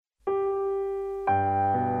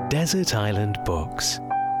Desert Island Books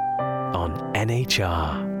on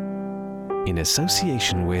NHR in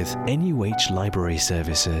association with NUH Library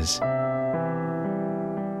Services.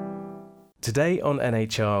 Today on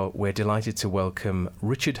NHR, we're delighted to welcome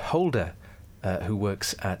Richard Holder, who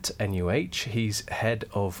works at NUH. He's Head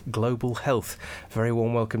of Global Health. Very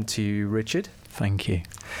warm welcome to you, Richard. Thank you.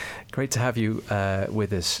 Great to have you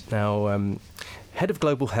with us. Now, Head of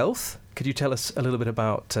Global Health, could you tell us a little bit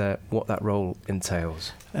about what that role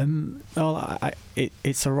entails?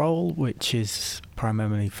 It's a role which is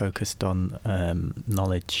primarily focused on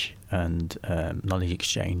knowledge and knowledge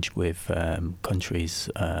exchange with countries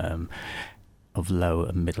of low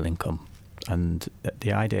and middle income. And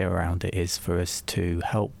the idea around it is for us to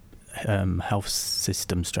help health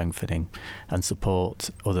system strengthening and support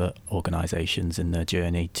other organisations in their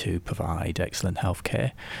journey to provide excellent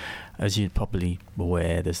healthcare. As you're probably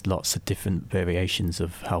aware, there's lots of different variations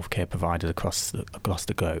of healthcare provided across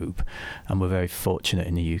the globe, and we're very fortunate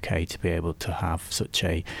in the UK to be able to have such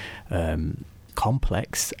a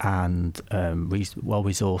complex and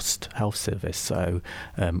well-resourced health service. So,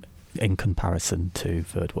 in comparison to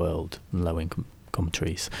third world and low-income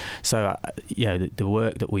countries. So, the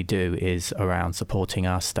work that we do is around supporting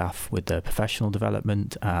our staff with their professional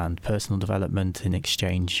development and personal development in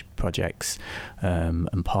exchange projects, and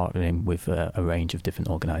partnering with a range of different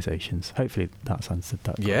organisations. Hopefully that's answered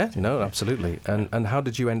that question. Yeah, no, absolutely. And how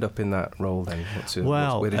did you end up in that role then?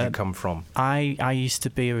 Where did you come from? I used to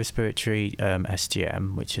be a respiratory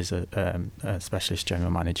SGM, which is a specialist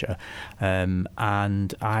general manager, and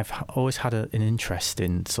I've always had an interest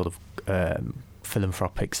in sort of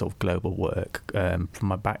philanthropic sort of global work. From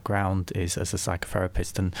my background is as a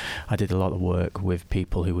psychotherapist, and I did a lot of work with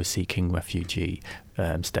people who were seeking refugee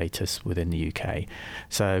status within the UK.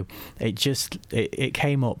 So it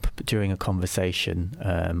came up during a conversation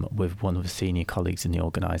with one of the senior colleagues in the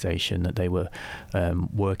organisation that they were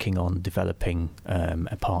working on developing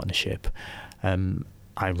a partnership.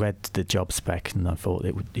 I read the job spec and I thought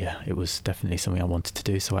it was definitely something I wanted to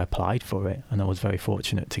do, so I applied for it and I was very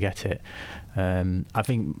fortunate to get it. I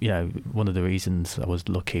think one of the reasons I was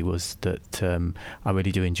lucky was that I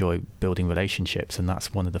really do enjoy building relationships, and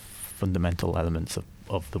that's one of the fundamental elements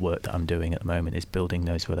of the work that I'm doing at the moment, is building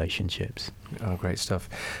those relationships. Oh, great stuff.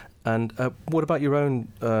 And what about your own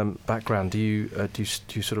background? Do you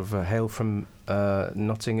sort of hail from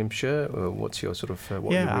Nottinghamshire, or what's your sort of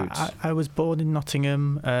what are your roots? I was born in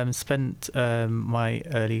Nottingham, spent my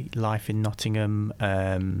early life in Nottingham,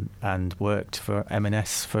 and worked for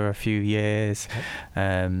M&S for a few years,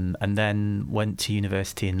 and then went to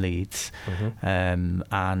university in Leeds,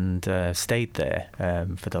 and stayed there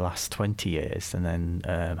for the last 20 years, and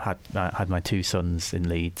then had my two sons in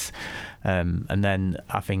Leeds, and then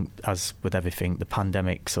I think, as with everything, the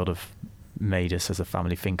pandemic sort of made us as a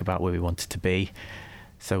family think about where we wanted to be.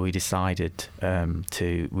 So we decided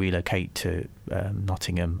to relocate to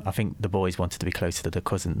Nottingham. I think the boys wanted to be closer to their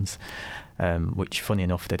cousins, which, funny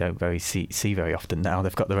enough, they don't see very often now.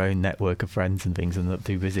 They've got their own network of friends and things, and they're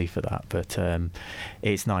too busy for that. But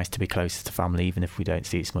it's nice to be closer to family, even if we don't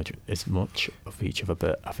see as much of each other.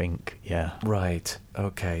 But I think, yeah. Right.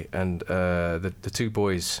 Okay. And the two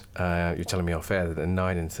boys, you're telling me off air, that they're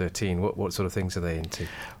 9 and 13. What sort of things are they into?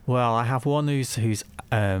 Well, I have one who's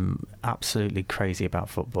absolutely crazy about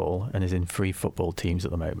football and is in 3 football teams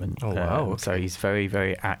at the moment. Oh, wow. Okay. So he's very,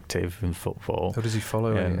 very active in football. Who does he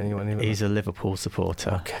follow? Anyone? He's a Liverpool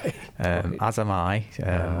supporter. Okay. As am I.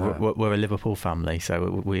 We're a Liverpool family,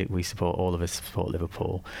 so we support, all of us support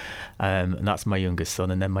Liverpool. And that's my youngest son.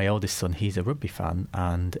 And then my oldest son, he's a rugby fan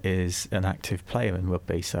and is an active player in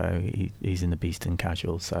rugby. So he's in the Beeston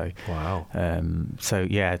Casuals. So wow. So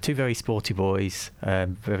yeah, 2 very sporty boys,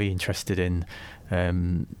 very interested in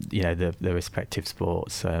the respective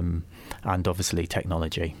sports, and obviously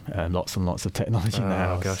technology. Lots and lots of technology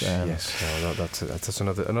now. Oh gosh, yes. No, that's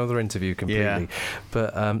another interview completely. Yeah.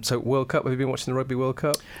 But so World Cup. Have you been watching the Rugby World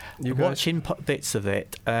Cup? Watching bits of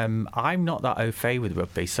it. I'm not that au fait with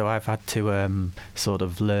rugby, so I've had to sort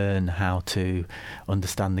of learn how to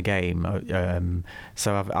understand the game.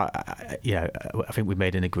 So I think we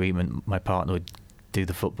made an agreement. My partner would do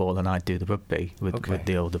the football and I'd do the rugby with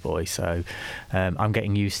the older boy. So I'm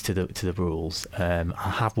getting used to the rules. I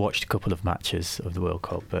have watched a couple of matches of the World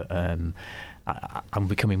Cup, but I'm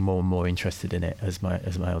becoming more and more interested in it as my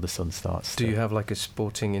older son starts. Do you have like a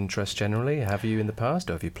sporting interest generally? Have you in the past,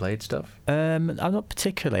 or have you played stuff? I'm not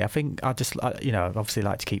particularly. I think I just, obviously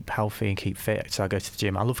like to keep healthy and keep fit. So I go to the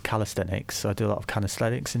gym. I love calisthenics. So I do a lot of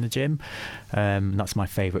calisthenics in the gym. That's my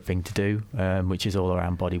favourite thing to do, which is all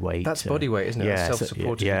around body weight. That's body weight, isn't it? Yeah,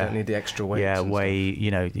 self-supported. You don't need the extra weight. Yeah,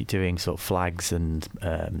 you're doing sort of flags and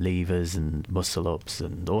levers and muscle ups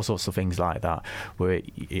and all sorts of things like that, where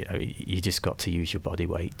you just got to use your body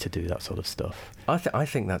weight to do that sort of stuff. I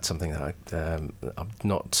think that's something that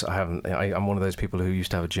I'm one of those people who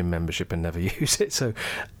used to have a gym membership and never use it. So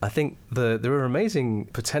I think there are amazing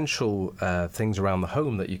potential things around the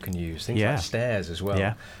home that you can use. Things like stairs as well.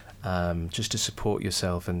 Yeah. Just to support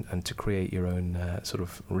yourself and to create your own sort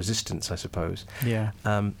of resistance, I suppose. Yeah.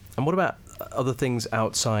 And what about other things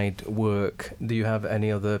outside work? Do you have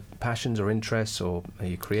any other passions or interests, or are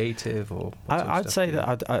you creative? Or I'd say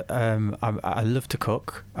that I love to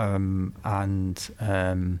cook, and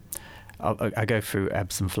I go through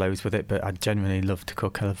ebbs and flows with it, but I genuinely love to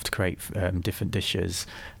cook. I love to create different dishes.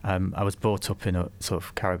 I was brought up in a sort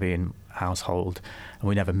of Caribbean household, and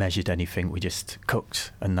we never measured anything. We just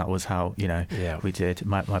cooked, and that was how we did.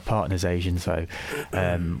 My partner's Asian, so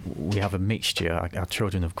we have a mixture. Our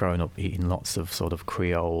children have grown up eating lots of sort of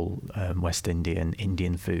Creole, West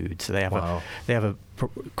Indian food, so they have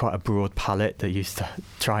quite a broad palette. They're used to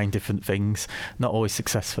trying different things, not always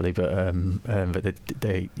successfully, but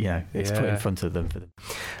they it's put in front of them for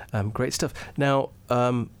them. Great stuff. Now,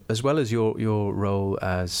 as well as your role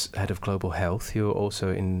as head of global health, you're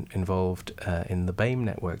also involved in the BAME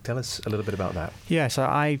network. Tell us a little bit about that. Yeah, so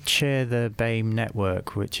I chair the BAME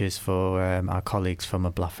network, which is for our colleagues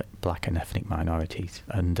from black and ethnic minorities,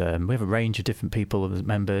 and we have a range of different people as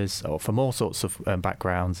members, or from all sorts of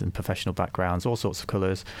backgrounds and professional backgrounds, all sorts of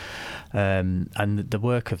colours, and the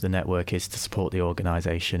work of the network is to support the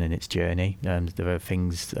organisation in its journey. There are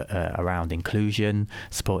things around inclusion,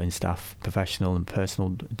 supporting staff, professional and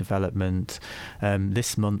personal development.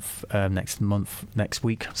 This month, next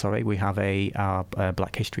week, we have our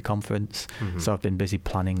Black History Conference. Mm-hmm. So I've been busy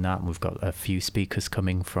planning that, and we've got a few speakers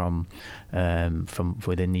coming from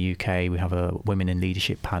within the UK. We have a Women in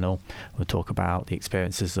Leadership panel. We'll talk about the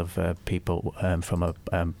experiences of people from a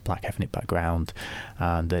black ethnic background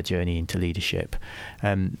and their journey into leadership.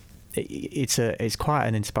 It's quite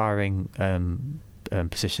an inspiring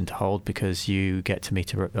position to hold, because you get to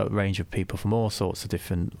meet a range of people from all sorts of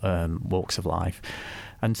different walks of life.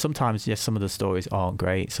 And sometimes, yes, some of the stories aren't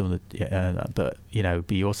great, but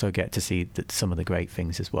you also get to see some of the great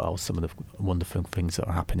things as well, some of the wonderful things that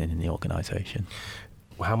are happening in the organisation.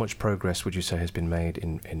 How much progress would you say has been made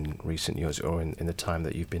in recent years, or in the time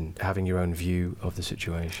that you've been having your own view of the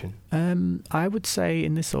situation? I would say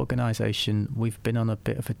in this organisation we've been on a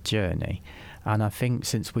bit of a journey, and I think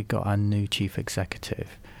since we got our new chief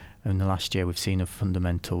executive in the last year, we've seen a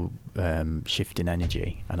fundamental shift in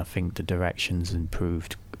energy, and I think the direction's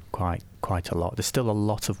improved quite a lot. There's still a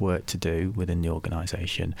lot of work to do within the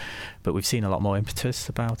organisation, but we've seen a lot more impetus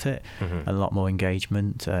about it, mm-hmm. and a lot more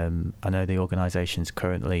engagement. I know the organisation's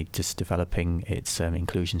currently just developing its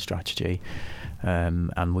inclusion strategy,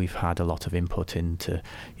 and we've had a lot of input into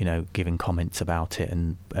giving comments about it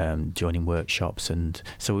and joining workshops, and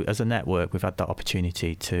so as a network we've had that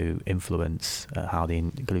opportunity to influence how the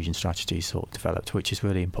inclusion strategy is sort of developed, which is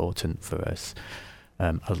really important for us.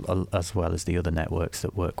 As well as the other networks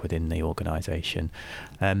that work within the organisation.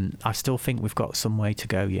 I still think we've got some way to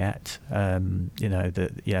go yet.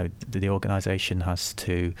 The organisation has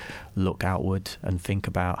to look outward and think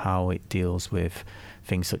about how it deals with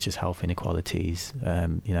things such as health inequalities,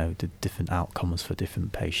 the different outcomes for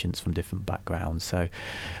different patients from different backgrounds. So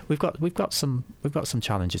we've got some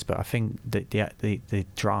challenges, but I think that the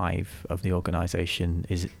drive of the organisation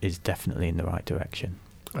is definitely in the right direction.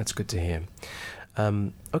 That's good to hear.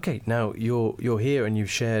 Okay, now you're here and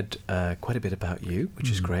you've shared quite a bit about you,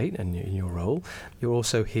 which is great, and in your role. You're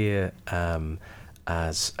also here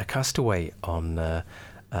as a castaway on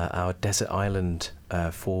our Desert Island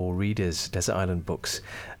for readers, Desert Island books,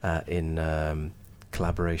 in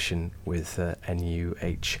collaboration with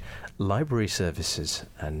NUH Library Services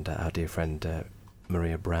and our dear friend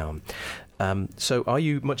Maria Brown. So are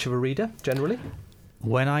you much of a reader generally?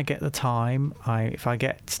 When I get the time, if I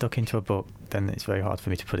get stuck into a book, then it's very hard for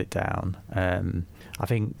me to put it down. I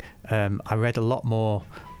think I read a lot more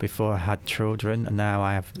before I had children, and now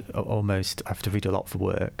I have to read a lot for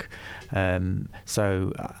work.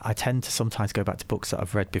 So I tend to sometimes go back to books that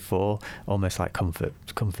I've read before, almost like comfort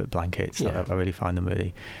blankets. Yeah. I really find them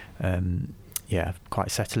really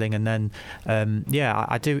quite settling. And then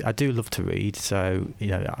I do love to read. So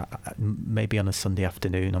maybe on a Sunday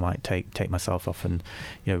afternoon I might take myself off and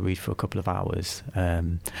read for a couple of hours.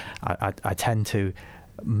 I tend to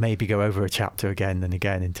maybe go over a chapter again and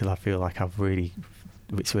again until I feel like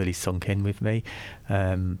it's really sunk in with me.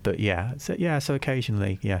 So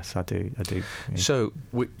occasionally, yes, I do. So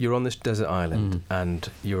you're on this desert island and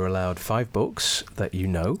you're allowed 5 books that you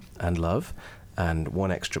know and love, and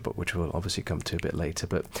 1 extra book, which we'll obviously come to a bit later.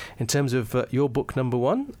 But in terms of your book number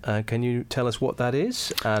 1, can you tell us what that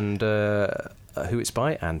is and who it's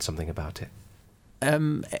by and something about it?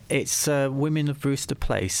 It's Women of Brewster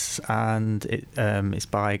Place, and it's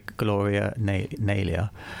by Gloria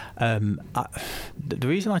Naylor. The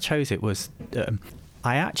reason I chose it was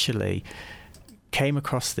I actually came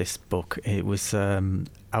across this book. It was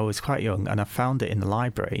I was quite young, and I found it in the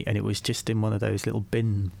library, and it was just in one of those little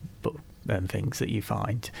bin book things that you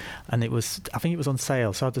find, and I think it was on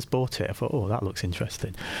sale, so I just bought it. I thought, oh, that looks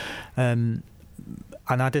interesting.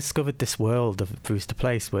 And I discovered this world of Brewster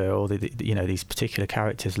Place where all these particular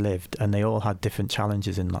characters lived, and they all had different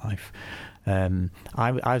challenges in life. I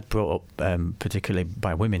was brought up particularly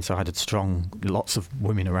by women, so I had lots of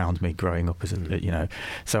women around me growing up as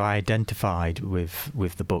so I identified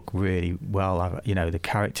with the book really well. The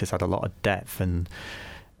characters had a lot of depth, and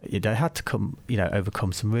they had to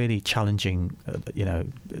overcome some really challenging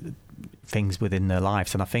things within their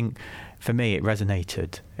lives, and I think for me it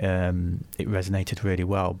resonated really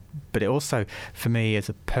well. But it also, for me as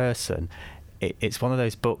a person, it's one of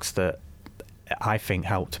those books that I think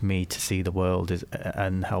helped me to see the world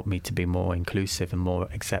and helped me to be more inclusive and more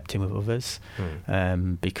accepting of others,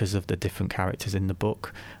 because of the different characters in the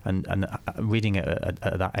book. And reading it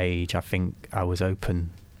at that age, I think I was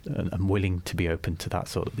open and willing to be open to that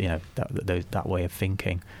sort of that way of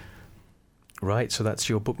thinking. Right, so that's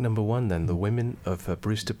your book number 1 then, The Women of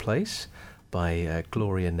Brewster Place by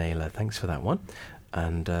Gloria Naylor. Thanks for that one.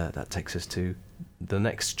 And that takes us to the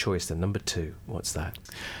next choice, then, number 2. What's that?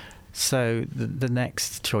 So the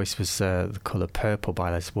next choice was The Colour Purple by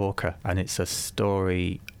Alice Walker, and it's a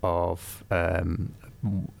story of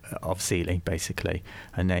Celie, basically,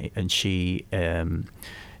 and she's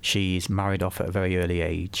married off at a very early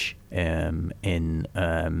age in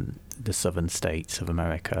the southern states of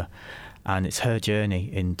America. And it's her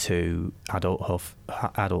journey into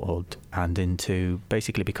adulthood and into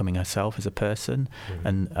basically becoming herself as a person,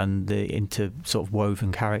 and into sort of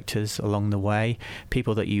woven characters along the way,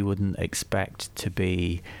 people that you wouldn't expect to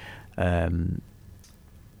be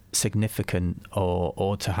significant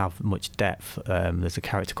or to have much depth. There's a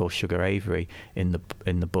character called Sugar Avery in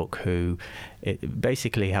the book who it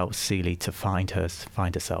basically helps Celie to find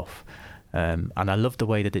herself. And I love the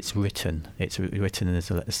way that it's written. It's written as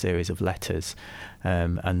a series of letters,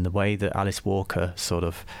 and the way that Alice Walker sort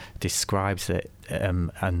of describes it,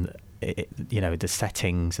 and the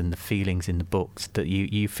settings and the feelings in the books, that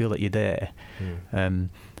you feel that you're there.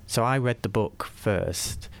 So I read the book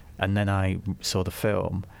first, and then I saw the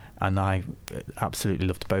film, and I absolutely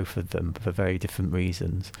loved both of them for very different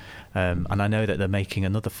reasons. And I know that they're making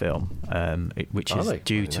another film, which is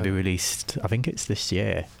due to be released, I think it's this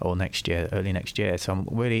year or next year, early next year. So I'm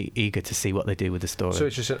really eager to see what they do with the story. So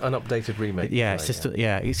it's just an unupdated remake? Yeah, it's just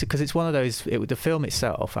it's because it's one of those. The film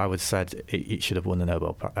itself, I would said it should have won an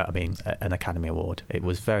Academy Award. It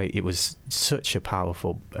was such a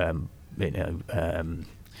powerful,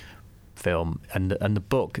 film, and the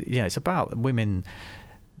book, it's about women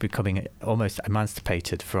becoming almost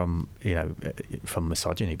emancipated from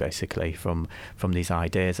misogyny, basically, from these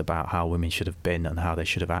ideas about how women should have been and how they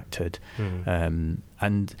should have acted. And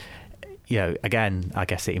again, I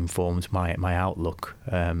guess it informed my outlook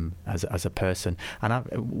as a person. And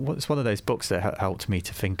it's one of those books that helped me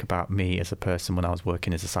to think about me as a person when I was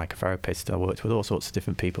working as a psychotherapist. I worked with all sorts of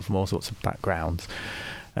different people from all sorts of backgrounds.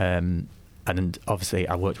 And obviously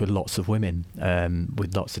I worked with lots of women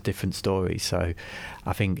with lots of different stories. So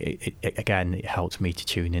I think, it helped me to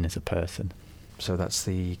tune in as a person. So that's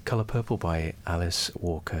The Colour Purple by Alice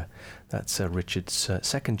Walker. That's Richard's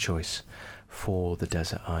second choice for The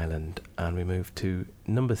Desert Island. And we move to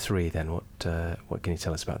number 3 then. What can you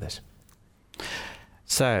tell us about this?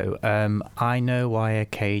 So, I Know Why a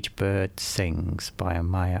Cage Bird Sings by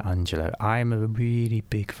Maya Angelou. I'm a really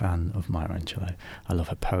big fan of Maya Angelou. I love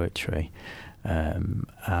her poetry,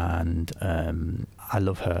 and I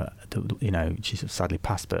love her, she's sadly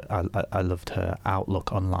passed, but I loved her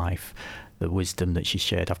outlook on life, the wisdom that she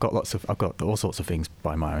shared. I've got all sorts of things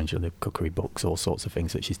by Maya Angelou, the cookery books, all sorts of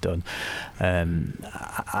things that she's done.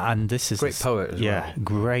 And this is great poet as well.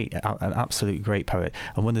 Great, an absolute great poet,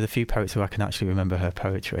 and one of the few poets who I can actually remember her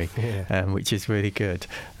poetry, which is really good.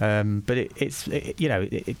 But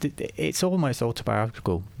it's almost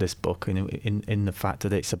autobiographical, this book, in the fact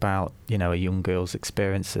that it's about a young girl's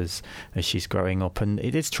experiences as she's growing up, and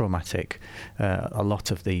it is traumatic. A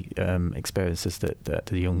lot of the experiences that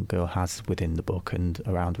the young girl has within the book and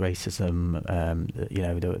around racism,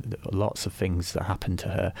 there were lots of things that happened to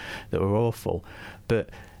her that were awful, but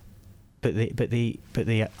the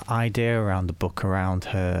idea around the book, around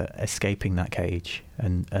her escaping that cage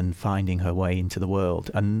and finding her way into the world,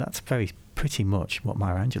 and that's pretty much what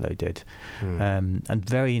Maya Angelou did, and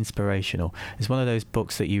very inspirational. It's one of those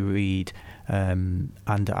books that you read, and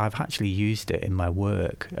I've actually used it in my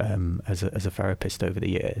work as a therapist over the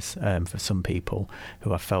years, for some people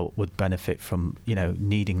who I felt would benefit from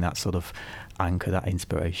needing that sort of anchor, that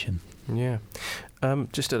inspiration. Yeah.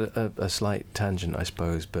 Just a slight tangent, I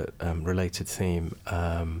suppose, but related theme.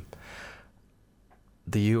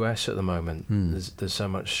 The US at the moment, there's so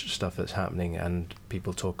much stuff that's happening, and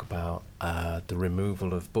people talk about the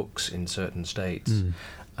removal of books in certain states.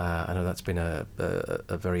 I know that's been a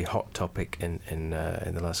very hot topic in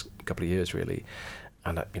the last couple of years, really.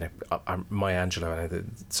 And Maya Angelou, I know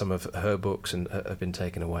that some of her books have been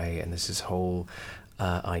taken away, and there's this whole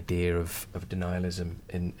idea of denialism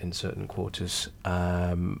in certain quarters.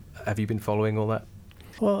 Have you been following all that?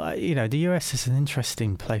 Well, the US is an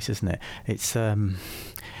interesting place, isn't it? It's and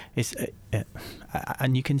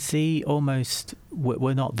you can see almost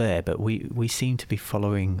we're not there, but we seem to be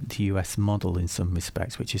following the US model in some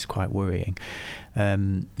respects, which is quite worrying.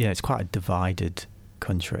 It's quite a divided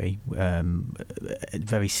country,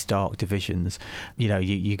 very stark divisions.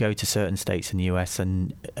 You go to certain states in the US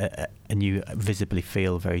and you visibly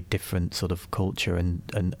feel a very different sort of culture, and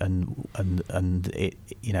it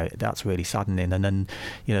that's really saddening. And then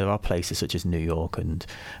there are places such as New York and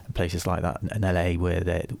places like that, and LA, where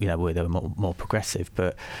they're more progressive,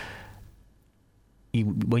 but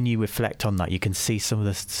when you reflect on that, you can see some of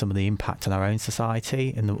the impact on our own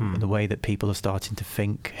society and the way that people are starting to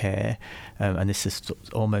think here, and this is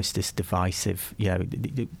almost this divisive.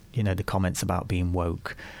 The comments about being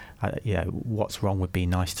woke. What's wrong with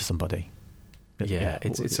being nice to somebody?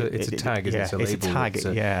 It's a tag, isn't it? It's a label. It's a tag.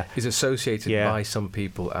 It's associated by some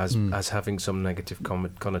people as having some negative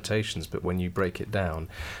connotations, but when you break it down,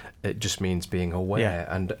 it just means being aware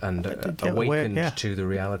and awakened to the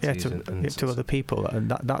realities to other people,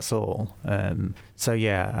 and that's all.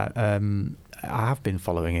 I have been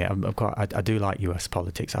following it. I do like US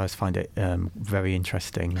politics. I always find it very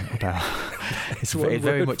interesting. It's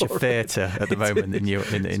very much a theatre at the moment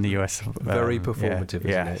in the US. Very performative,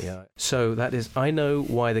 isn't it? Yeah. So that is I Know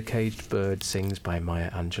Why the Caged Bird Sings by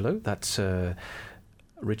Maya Angelou. That's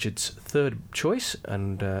Richard's third choice.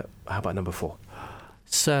 And how about number 4?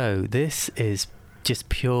 So this is just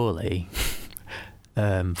purely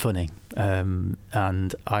funny.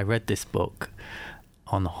 And I read this book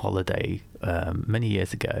on holiday many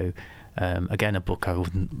years ago. Again, a book I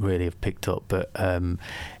wouldn't really have picked up, but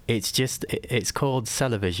it's called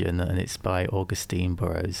Television, and it's by Augustine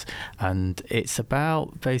Burroughs, and it's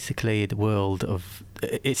about basically the world of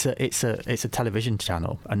it's a television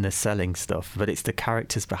channel, and they're selling stuff, but it's the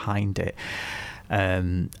characters behind it.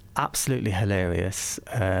 Absolutely hilarious.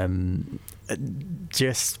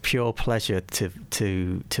 Just pure pleasure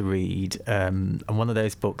to read, and one of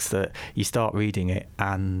those books that you start reading it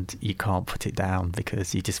and you can't put it down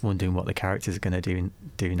because you're just wondering what the characters are going to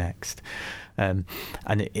do next. And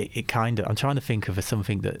it kind of, I'm trying to think of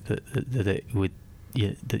something that it would.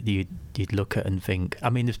 That you'd look at and think. I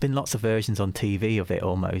mean, there's been lots of versions on TV of it.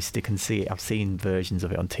 Almost, you can see it. I've seen versions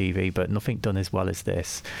of it on TV, but nothing done as well as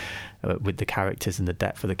this, with the characters and the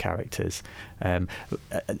depth of the characters.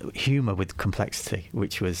 Humour with complexity,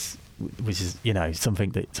 which is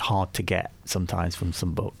something that's hard to get sometimes from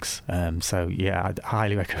some books. I'd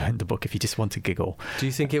highly recommend the book if you just want to giggle. Do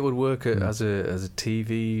you think it would work as a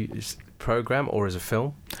TV program or as a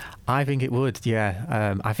film? I think it would,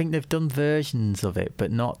 yeah. I think they've done versions of it,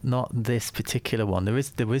 but not this particular one. There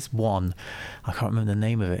is one, I can't remember the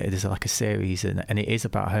name of it. It is like a series, and it is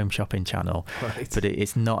about Home Shopping Channel, right. But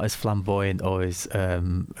it's not as flamboyant or as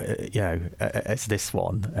as this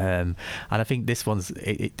one. And I think this one's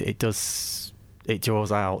it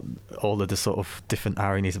draws out all of the sort of different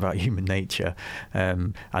ironies about human nature,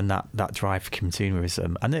 and that drive for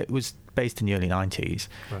consumerism. And it was based in the early 90s.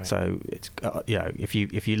 Right. So it's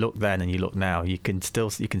if you look then and you look now, you can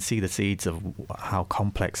see the seeds of how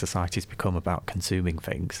complex society's become about consuming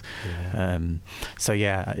things. So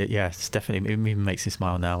it's definitely, it even makes me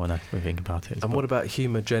smile now when I think about it. And what about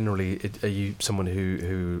humour generally? Are you someone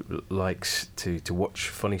who likes to watch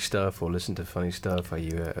funny stuff or listen to funny stuff? Were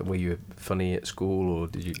you funny at school, or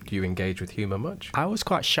do you engage with humour much? I was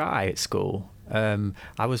quite shy at school.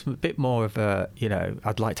 I was a bit more of a,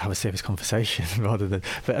 I'd like to have a serious conversation rather than.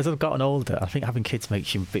 But as I've gotten older, I think having kids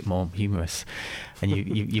makes you a bit more humorous, and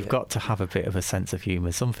you've got to have a bit of a sense of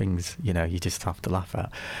humour. Some things, you just have to laugh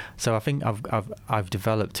at. So I think I've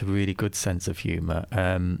developed a really good sense of humour.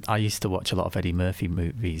 I used to watch a lot of Eddie Murphy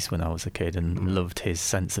movies when I was a kid, and loved his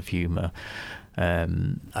sense of humour,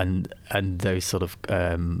 and those sort of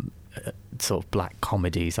black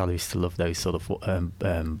comedies. I used to love those sort of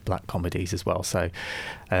black comedies as well. So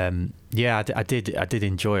I did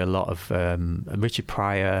enjoy a lot of Richard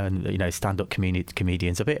Pryor and stand-up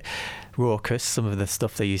comedians. A bit raucous, some of the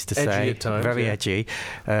stuff they used to say, at times, very edgy,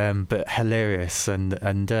 but hilarious,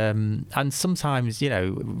 and sometimes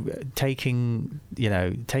taking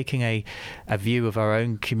a view of our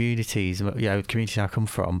own communities, communities I come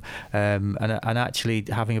from, and actually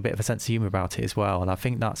having a bit of a sense of humour about it as well. And I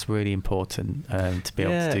think that's really important to be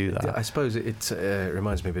able to do that. I suppose it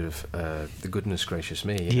reminds me a bit of the Goodness Gracious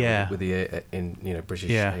Me. With the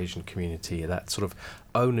British Asian community, that sort of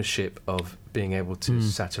ownership of being able to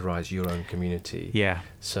satirise your own community. Yeah.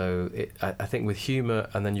 So I think with humour,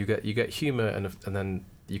 and then you get humour, and then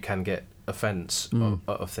you can get offence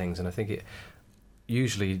of things, and I think it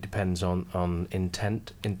usually depends on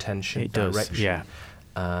intention, direction,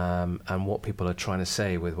 and what people are trying to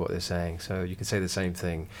say with what they're saying. So you can say the same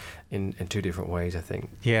thing in two different ways, I think.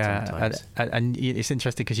 Yeah, and it's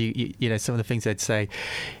interesting because you some of the things they'd say.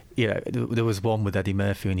 There was one with Eddie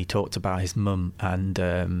Murphy, and he talked about his mum, and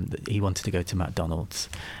he wanted to go to McDonald's,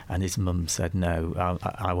 and his mum said, "No,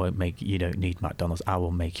 I won't make. You don't need McDonald's. I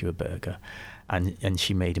will make you a burger," and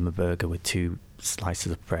she made him a burger with 2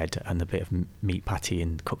 slices of bread and a bit of meat patty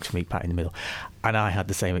and cooked meat patty in the middle. And I had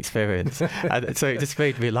the same experience. And so it just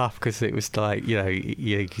made me laugh, because it was like,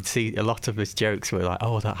 you could see a lot of his jokes were like,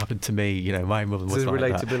 oh, that happened to me. My mother was like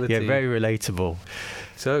relatability. That. Yeah, very relatable.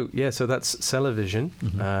 So that's Cellovision,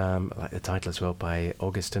 like the title as well, by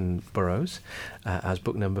Augustin Burroughs, as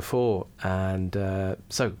book number 4. And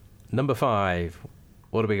so number 5,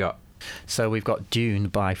 what do we got? So we've got Dune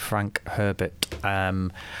by Frank Herbert.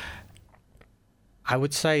 I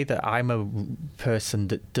would say that I'm a person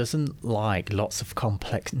that doesn't like lots of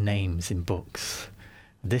complex names in books.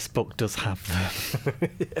 This book does have them.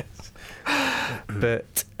 Yes.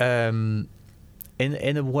 But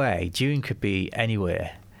in a way, Dune could be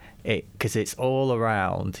anywhere, because it's all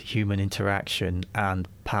around human interaction and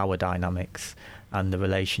power dynamics and the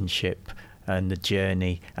relationship and the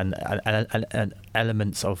journey and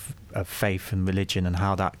elements of faith and religion, and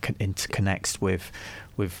how that interconnects with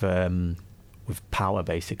power,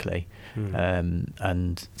 basically,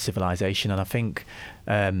 and civilization. And I think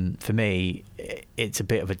for me, it's a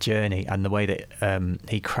bit of a journey, and the way that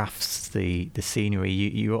he crafts the scenery,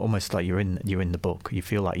 you're almost like you're in the book. You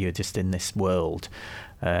feel like you're just in this world.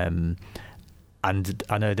 And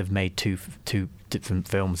I know they've made two different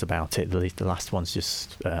films about it. The last one's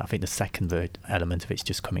just, I think the second element of it's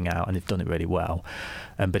just coming out, and they've done it really well.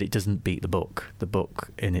 But it doesn't beat the book. The book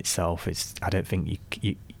in itself is, I don't think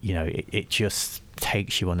it just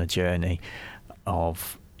takes you on a journey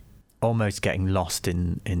of almost getting lost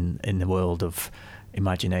in the world of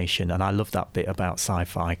imagination. And I love that bit about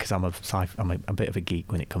sci-fi, because I'm a bit of a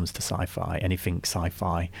geek when it comes to sci-fi. Anything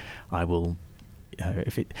sci-fi, I will.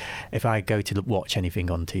 If I go to watch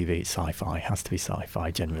anything on TV, it's sci-fi. It has to be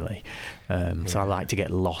sci-fi generally. So I like to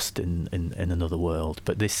get lost in another world.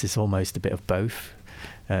 But this is almost a bit of both.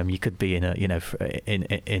 You could be in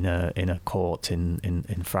a court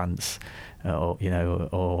in France, or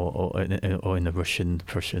in the Russian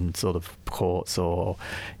sort of courts, or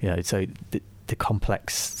so. The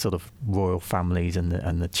complex sort of royal families and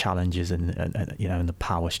the challenges and the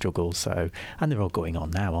power struggles. So, and they're all going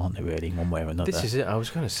on now, aren't they? Really, one way or another. This is it. I was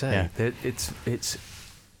going to say that it's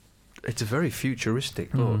a very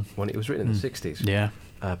futuristic book when it was written in the 60s. Yeah,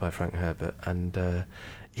 by Frank Herbert, and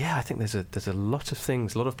I think there's a lot of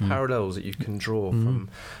things, a lot of parallels that you can draw from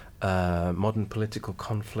modern political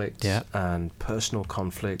conflicts and personal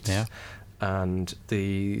conflicts, and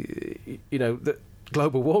the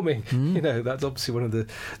global warming. That's obviously one of the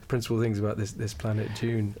principal things about this planet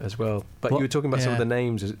Dune as well. But you were talking about some of the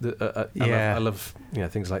names. I love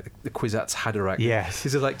things like the Kwisatz Haderach. Yes,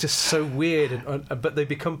 these are like just so weird, but they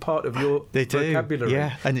become part of your vocabulary.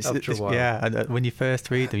 Yeah, and after a while. and when you first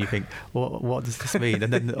read them, you think, what does this mean?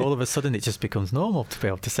 And then all of a sudden, it just becomes normal to be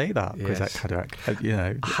able to say that. Kwisatz Haderach.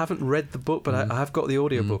 I haven't read the book, but I have got the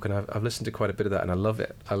audiobook, and I've listened to quite a bit of that, and I love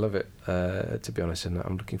it. To be honest, and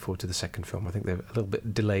I'm looking forward to the second film. I think they're a little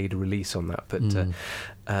bit delayed release on that, but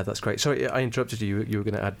that's great. Sorry, I interrupted you. You were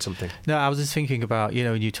going to add something. No, I was just thinking about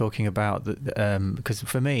when you're talking about because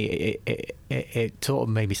for me it sort of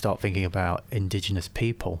made me start thinking about Indigenous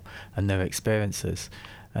people and their experiences.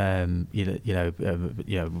 Within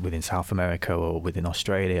South America or within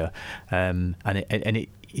Australia, and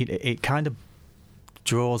it kind of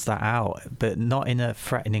draws that out, but not in a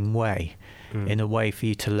threatening way. In a way for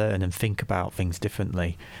you to learn and think about things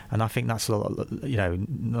differently. And I think that's a lot,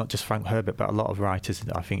 not just Frank Herbert, but a lot of writers,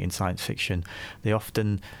 I think, in science fiction,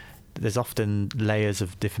 there's often layers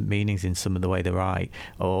of different meanings in some of the way they write,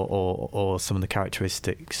 or some of the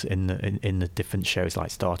characteristics in the different shows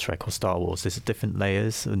like Star Trek or Star Wars. There's different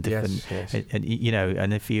layers and different, yes.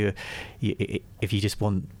 And if you just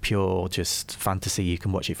want pure just fantasy, you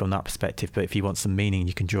can watch it from that perspective. But if you want some meaning,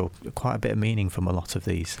 you can draw quite a bit of meaning from a lot of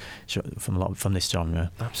these, from this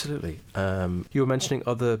genre. Absolutely. You were mentioning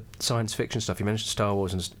other science fiction stuff. You mentioned Star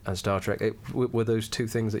Wars and Star Trek. Were those two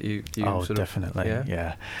things that you sort of, definitely.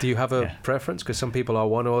 Yeah. Do you have a preference? Because some people are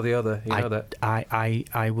one or the other. You know that.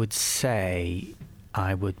 I would say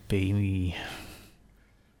I would be.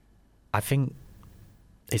 I think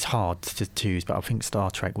it's hard to choose, but I think Star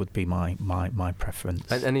Trek would be my preference.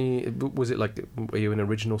 And was it like, were you an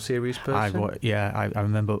original series person? I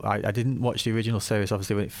remember. I didn't watch the original series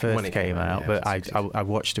obviously when it first came out, but I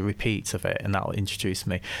watched the repeats of it, and that introduced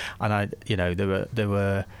me. And there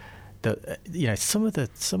were. Some of the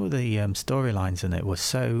storylines in it were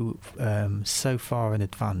so far in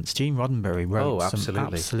advance. Gene Roddenberry wrote some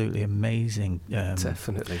absolutely amazing.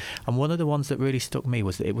 Definitely. And one of the ones that really struck me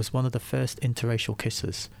was that it was one of the first interracial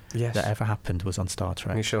kisses that ever happened was on Star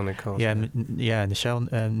Trek. Nichelle Nichols.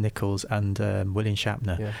 Nichelle Nichols and William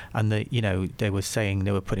Shatner. Yeah. And they were saying,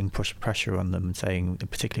 they were putting pressure on them and saying,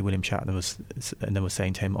 particularly William Shatner they were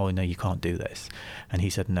saying to him, "Oh no, you can't do this," and he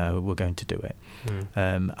said, "No, we're going to do it."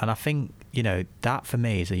 And I think that for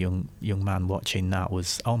me as a young man watching that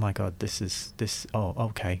was, oh my God, this is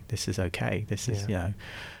okay, this is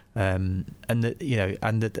and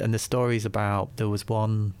the stories about, there was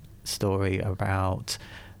one story about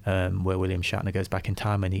where William Shatner goes back in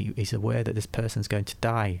time and he's aware that this person's going to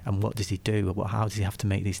die, and what does he do? How does he have to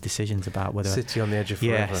make these decisions about whether City on the Edge of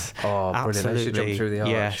Forever? Yes, brilliant! absolutely. Jump through the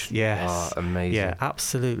arch. Yes, amazing. Yeah,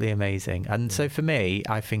 absolutely amazing. And so for me,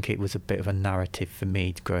 I think it was a bit of a narrative for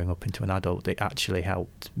me growing up into an adult. It actually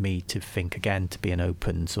helped me to think again, to be an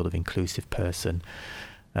open, sort of inclusive person.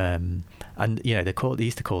 And they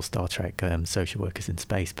used to call Star Trek social workers in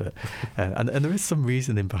space, but and there is some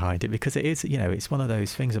reasoning behind it, because it is, it's one of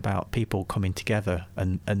those things about people coming together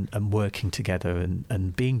and working together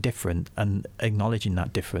and being different and acknowledging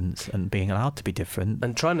that difference and being allowed to be different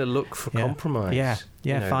and trying to look for compromise.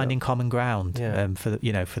 Finding common ground for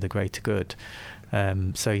the greater good.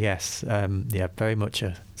 So yes, very much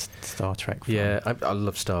a Star Trek fan. Yeah, I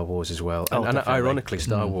love Star Wars as well. And ironically,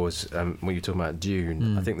 Star Wars, when you're talking about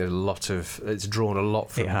Dune, I think there's it's drawn a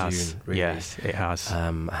lot from Dune, really. Yes, it has.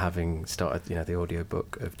 Having started, the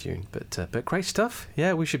audiobook of Dune. But great stuff.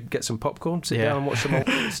 Yeah, we should get some popcorn, sit down and watch some more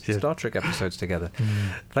Star Trek episodes together.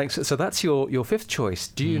 Thanks. So that's your fifth choice,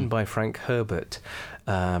 Dune by Frank Herbert.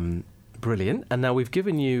 Brilliant. And now we've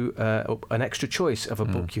given you an extra choice of a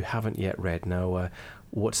book you haven't yet read. Now,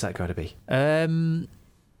 what's that going to be?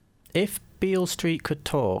 If Beale Street Could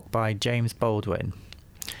Talk by James Baldwin.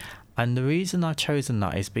 And the reason I've chosen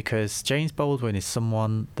that is because James Baldwin is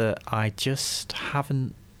someone that I just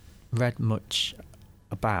haven't read much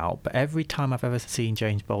about. But every time I've ever seen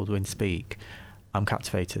James Baldwin speak, I'm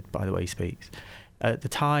captivated by the way he speaks. At the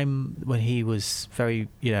time when he was very,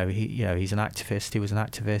 he's an activist. He was an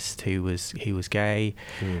activist. He was gay.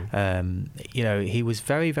 He was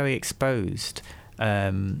very, very exposed.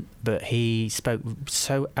 But he spoke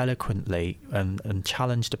so eloquently and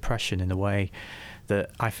challenged oppression in a way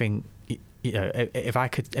that I think, if I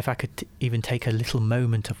could even take a little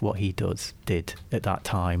moment of what he did at that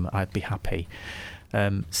time, I'd be happy.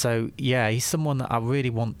 He's someone that I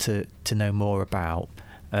really want to know more about.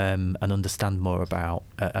 And understand more about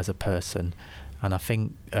as a person, and I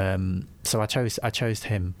think so. I chose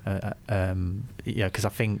him, because I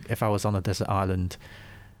think if I was on a desert island,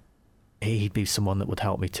 he'd be someone that would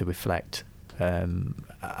help me to reflect and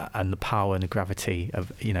the power and the gravity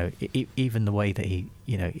of, even the way that he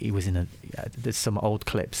was in there's some old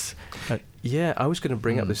clips. Yeah, I was going to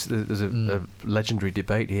bring up this. There's a legendary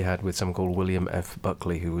debate he had with someone called William F.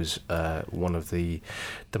 Buckley, who was one of the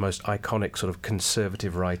most iconic sort of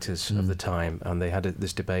conservative writers of the time, and they had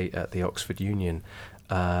this debate at the Oxford Union.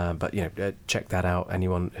 But check that out.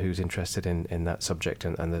 Anyone who's interested in that subject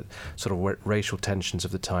and the sort of racial tensions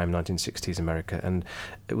of the time, 1960s America, and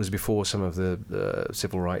it was before some of the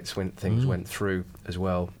civil rights things went through as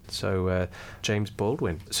well. So James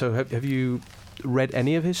Baldwin. So have you read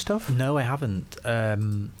any of his stuff? No, I haven't.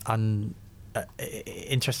 And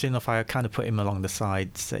interesting enough, I kind of put him along the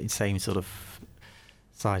same sort of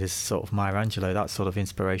side as sort of Maya Angelou, that sort of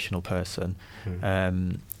inspirational person.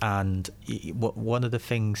 And one of the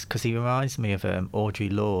things, because he reminds me of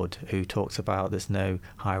Audre Lorde, who talks about there's no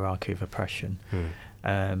hierarchy of oppression.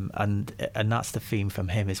 And that's the theme from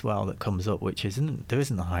him as well that comes up, which there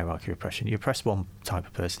isn't a hierarchy of oppression. You oppress one type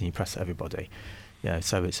of person, you oppress everybody.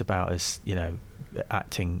 So it's about us,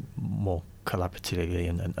 acting more collaboratively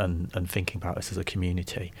and thinking about us as a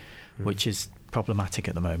community, which is problematic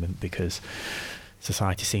at the moment because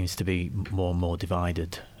society seems to be more and more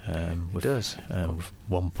divided. With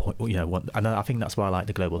one point, and I think that's why I like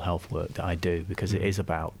the global health work that I do, because it is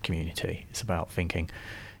about community. It's about thinking.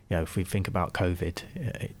 If we think about COVID,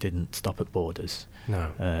 it didn't stop at borders.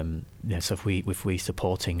 No. So if we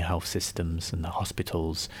supporting health systems and the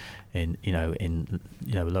hospitals in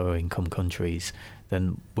lower income countries,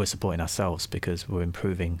 then we're supporting ourselves because we're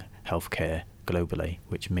improving healthcare globally,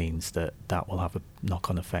 which means that will have a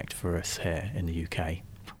knock-on effect for us here in the UK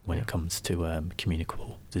when it comes to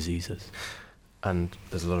communicable diseases. And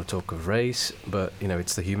there's a lot of talk of race, but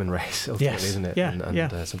it's the human race ultimately, isn't it?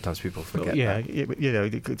 And sometimes people forget that.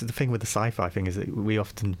 The thing with the sci-fi thing is that we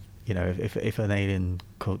often, if an alien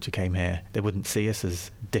culture came here, they wouldn't see us as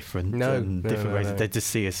different races. They'd just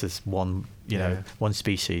see us as one, one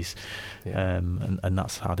species, and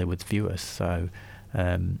that's how they would view us. So.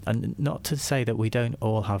 And not to say that we don't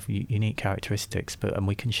all have unique characteristics, and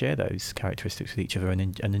we can share those characteristics with each other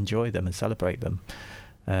and enjoy them and celebrate them.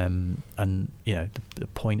 And the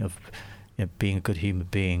point of being a good human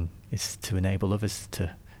being is to enable others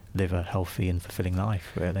to live a healthy and fulfilling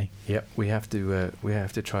life, really. Yeah, we have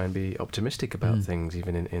to try and be optimistic about things,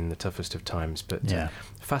 even in the toughest of times. But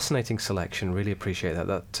fascinating selection. Really appreciate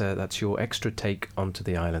that. That's your extra take onto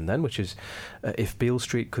the island then, which is If Beale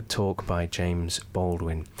Street Could Talk by James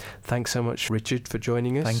Baldwin. Thanks so much, Richard, for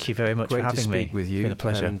joining us. Thank you very much for having me. Great to speak with you. It's been a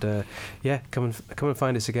pleasure. And come and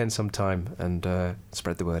find us again sometime and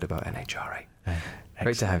spread the word about NHRA.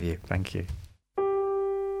 Great to have you. Thank you.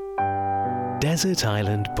 Desert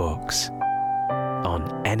Island Books on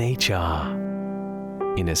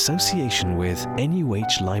NHR in association with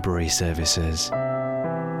NUH Library Services.